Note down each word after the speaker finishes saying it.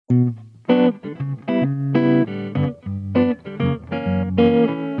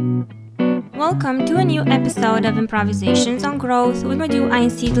Welcome to a new episode of Improvisations on Growth with Madhu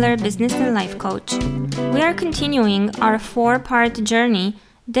Einsiedler, Business and Life Coach. We are continuing our 4-part journey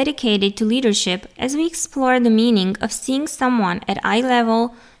dedicated to leadership as we explore the meaning of seeing someone at eye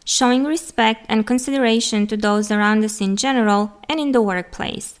level, showing respect and consideration to those around us in general and in the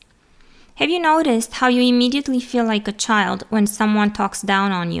workplace. Have you noticed how you immediately feel like a child when someone talks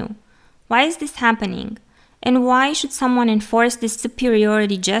down on you? Why is this happening? And why should someone enforce this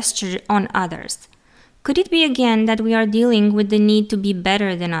superiority gesture on others? Could it be again that we are dealing with the need to be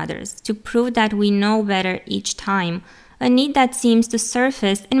better than others, to prove that we know better each time, a need that seems to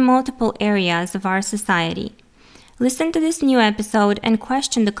surface in multiple areas of our society? Listen to this new episode and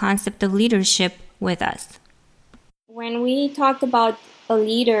question the concept of leadership with us. When we talked about a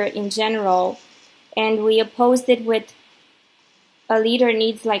leader in general, and we opposed it with a leader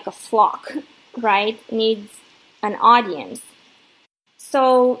needs like a flock, right? Needs an audience.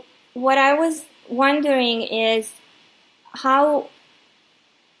 So what I was wondering is how,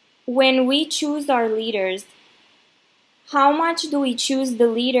 when we choose our leaders, how much do we choose the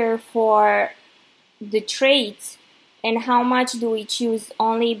leader for the traits, and how much do we choose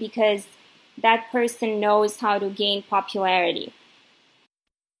only because that person knows how to gain popularity?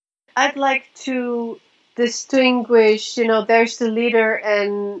 I'd like to distinguish, there's the leader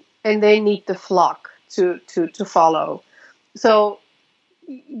and they need the flock to follow. So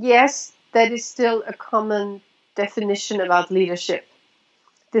yes, that is still a common definition about leadership.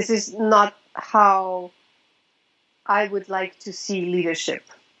 This is not how I would like to see leadership,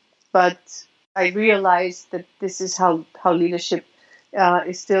 but I realize that this is how leadership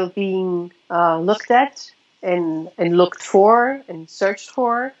is still being looked at and looked for and searched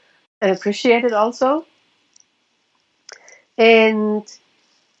for and appreciated also. And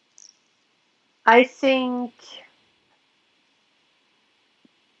I think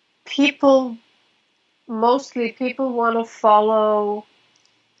people want to follow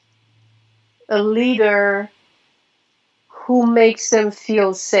a leader who makes them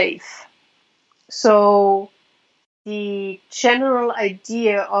feel safe. So the general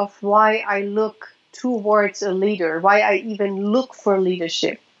idea of why I look towards a leader, why I even look for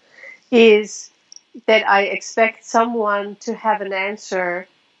leadership, is that I expect someone to have an answer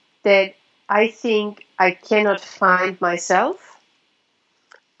that I think I cannot find myself,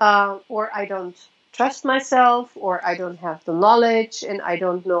 or I don't trust myself, or I don't have the knowledge, and I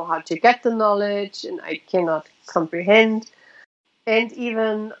don't know how to get the knowledge, and I cannot comprehend. And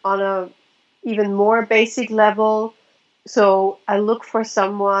even on a even more basic level, so I look for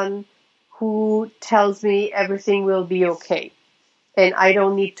someone who tells me everything will be okay, and I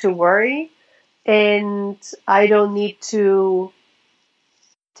don't need to worry, and I don't need to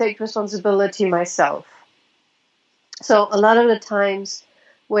take responsibility myself. So a lot of the times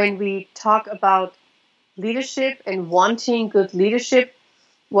when we talk about leadership and wanting good leadership,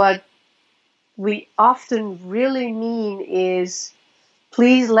 what we often really mean is,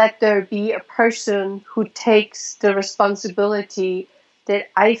 please let there be a person who takes the responsibility that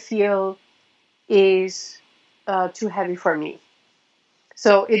I feel is too heavy for me.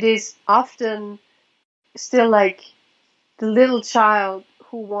 So it is often still like the little child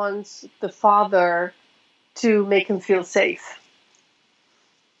who wants the father to make him feel safe.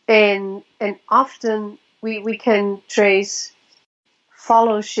 And often we can trace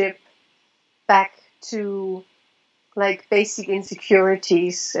fellowship back to like basic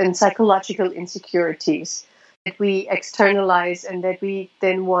insecurities and psychological insecurities that we externalize and that we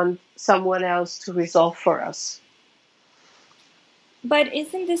then want someone else to resolve for us. But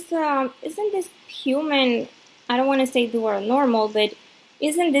isn't this human? I don't want to say the word normal, but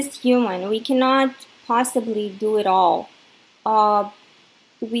isn't this human? We cannot possibly do it all.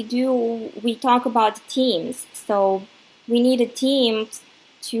 We talk about teams, so we need a team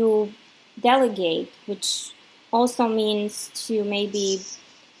to delegate, which also means to maybe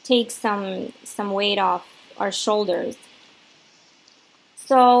take some weight off our shoulders.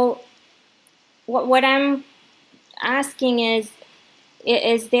 So what I'm asking is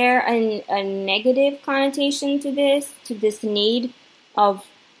there a negative connotation to this need of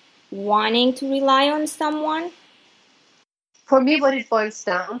wanting to rely on someone? For me, what it boils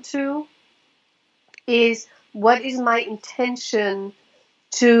down to is, what is my intention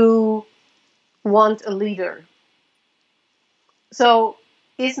to want a leader? So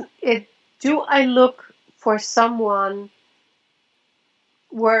do I look for someone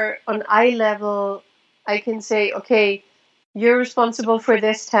where on eye level I can say, okay, you're responsible for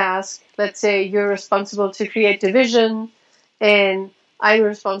this task. Let's say you're responsible to create the vision, and I'm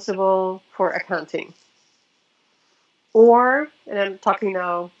responsible for accounting. Or, and I'm talking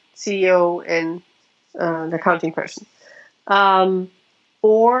now CEO and the accounting person.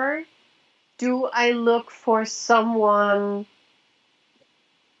 Or do I look for someone,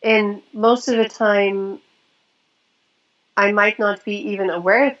 and most of the time I might not be even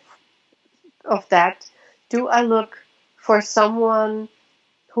aware of that. Do I look for someone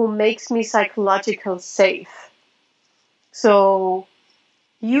who makes me psychologically safe? So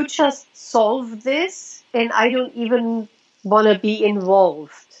you just solve this and I don't even want to be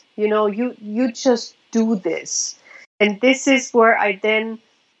involved. You just do this. And this is where I then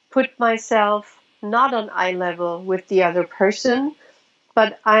put myself not on eye level with the other person,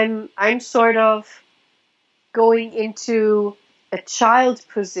 but I'm sort of going into a child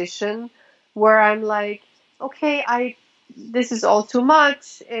position where I'm like, okay, this is all too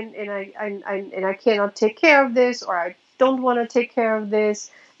much, and I cannot take care of this, or I don't want to take care of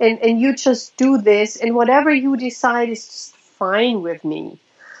this, and you just do this, and whatever you decide is just fine with me.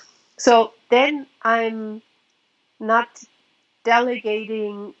 So then I'm not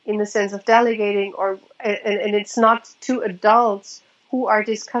delegating in the sense of delegating, and it's not two adults who are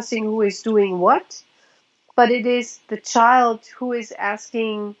discussing who is doing what, but it is the child who is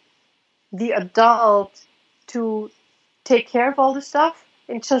asking the adult to take care of all the stuff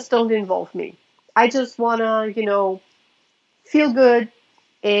and just don't involve me. I just want to, feel good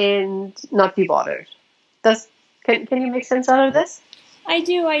and not be bothered. Can you make sense out of this? I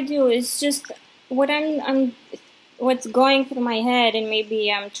do. It's just what's going through my head, and maybe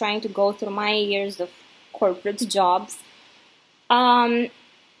I'm trying to go through my years of corporate jobs. I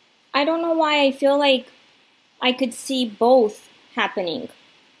don't know why I feel like I could see both happening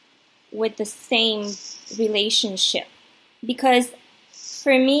with the same relationship. Because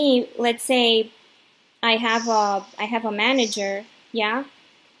for me, let's say I have a manager, yeah,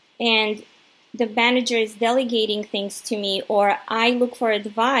 and the manager is delegating things to me, or I look for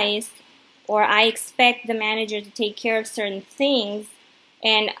advice, or I expect the manager to take care of certain things,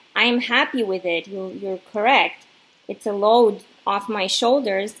 and I'm happy with it. You're correct. It's a load off my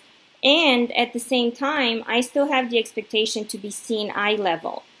shoulders. And at the same time, I still have the expectation to be seen eye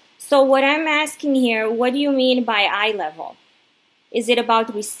level. So what I'm asking here, what do you mean by eye level? Is it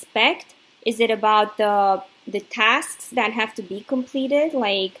about respect? Is it about the tasks that have to be completed,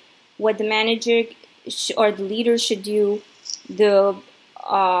 like what the manager or the leader should do? The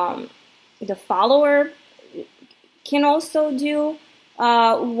follower can also do.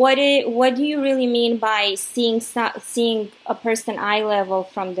 What do you really mean by seeing a person eye level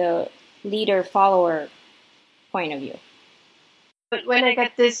from the leader follower point of view? But when I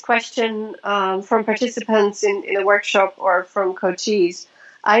get this question from participants in a workshop or from coachees,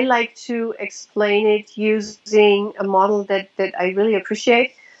 I like to explain it using a model that I really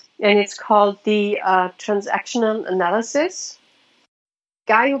appreciate, and it's called the transactional analysis.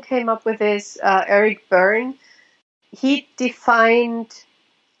 The guy who came up with this, Eric Byrne, he defined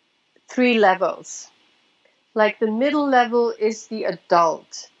 3 levels. Like the middle level is the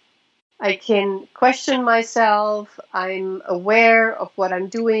adult. I can question myself. I'm aware of what I'm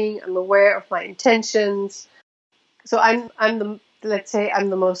doing. I'm aware of my intentions. So let's say I'm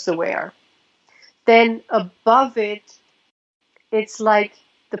the most aware. Then above it, it's like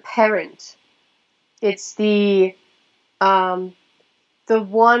the parent. It's the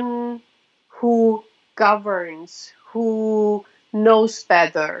one who governs, who knows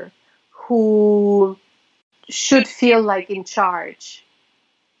better, who should feel like in charge.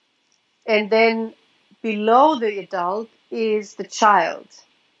 And then below the adult is the child.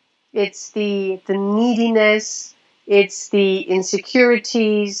 It's the neediness, it's the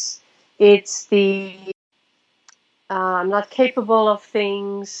insecurities, it's the I'm not capable of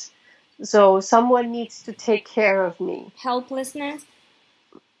things, so someone needs to take care of me. Helplessness,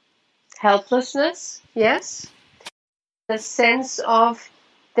 yes. The sense of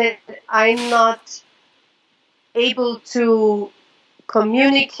that I'm not able to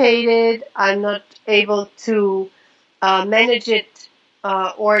communicate it, I'm not able to manage it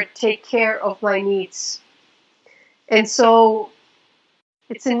or take care of my needs. And so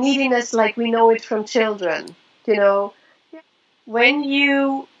it's a neediness like we know it from children. When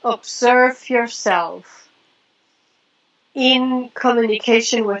you observe yourself in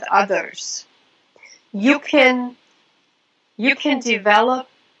communication with others, you can develop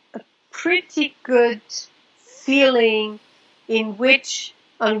a pretty good feeling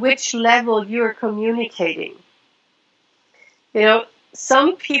on which level you're communicating.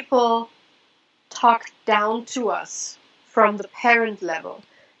 Some people talk down to us from the parent level,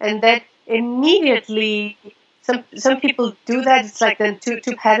 and that immediately some people do that. It's like then two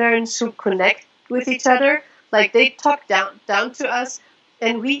patterns who connect with each other. Like they talk down to us,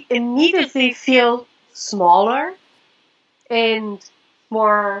 and we immediately feel smaller and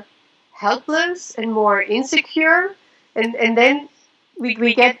more helpless and more insecure, and then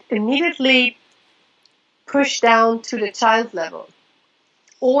we get immediately pushed down to the child level.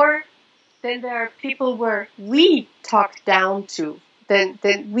 Or then there are people where we talk down to, then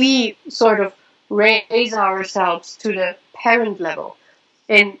we sort of raise ourselves to the parent level,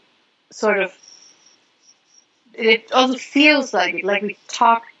 and sort of it also feels like it, like we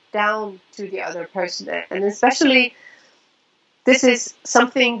talk down to the other person. And especially this is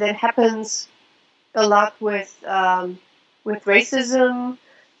something that happens a lot with racism,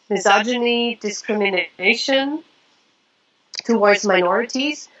 misogyny, discrimination towards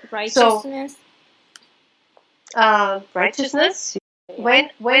minorities. Righteousness. So, righteousness.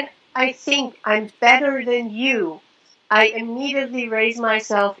 When I think I'm better than you, I immediately raise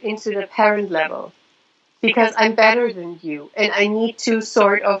myself into the parent level because I'm better than you, and I need to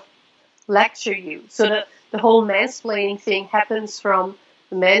sort of lecture you. So the whole mansplaining thing happens from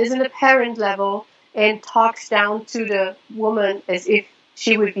the man is in the parent level and talks down to the woman as if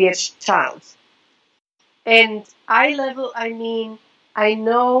she would be a child. And eye level, I mean, I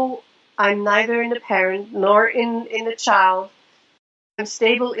know I'm neither in the parent nor in the child. I'm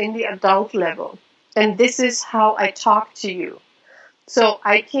stable in the adult level. And this is how I talk to you. So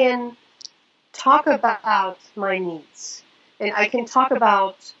I can talk about my needs. And I can talk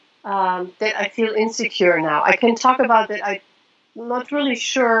about that I feel insecure now. I can talk about that I'm not really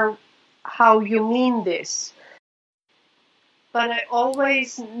sure how you mean this. But I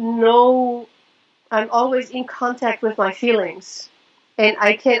always know I'm always in contact with my feelings, and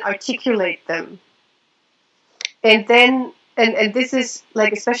I can articulate them. And then, and this is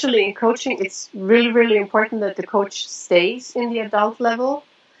like, especially in coaching, it's really, really important that the coach stays in the adult level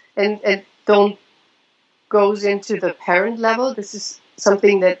and don't goes into the parent level. This is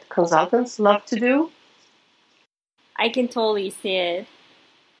something that consultants love to do. I can totally see it,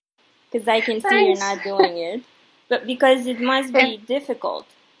 because I can see Thanks. you're not doing it, but because it must be difficult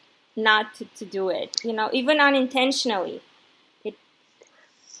not to do it, even unintentionally.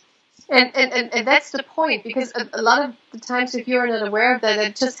 And that's the point, because a lot of the times, if you're not aware of that,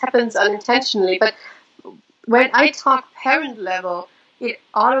 it just happens unintentionally. But when I talk parent level, it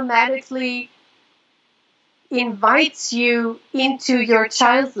automatically invites you into your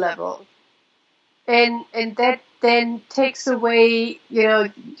child level, and that then takes away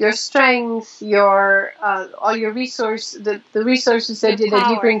your strength, your all your the resources that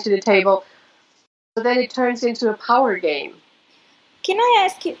you bring to the table. So then it turns into a power game. Can I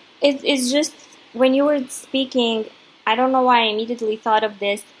ask you, it's just when you were speaking, I don't know why I immediately thought of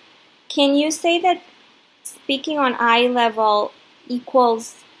this. Can you say that speaking on eye level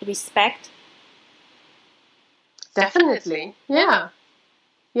equals respect? Definitely. Yeah,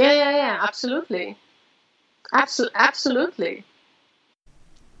 absolutely. Absolutely.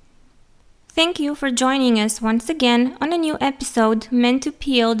 Thank you for joining us once again on a new episode meant to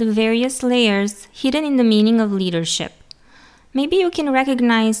peel the various layers hidden in the meaning of leadership. Maybe you can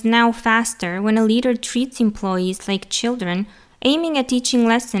recognize now faster when a leader treats employees like children, aiming at teaching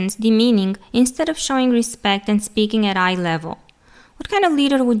lessons demeaning instead of showing respect and speaking at eye level. What kind of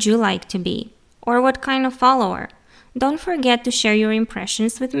leader would you like to be? Or what kind of follower? Don't forget to share your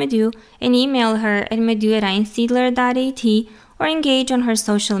impressions with Madhu and email her at madhu@einsiedler.at or engage on her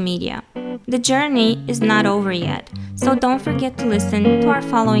social media. The journey is not over yet, so don't forget to listen to our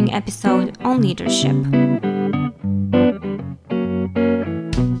following episode on leadership.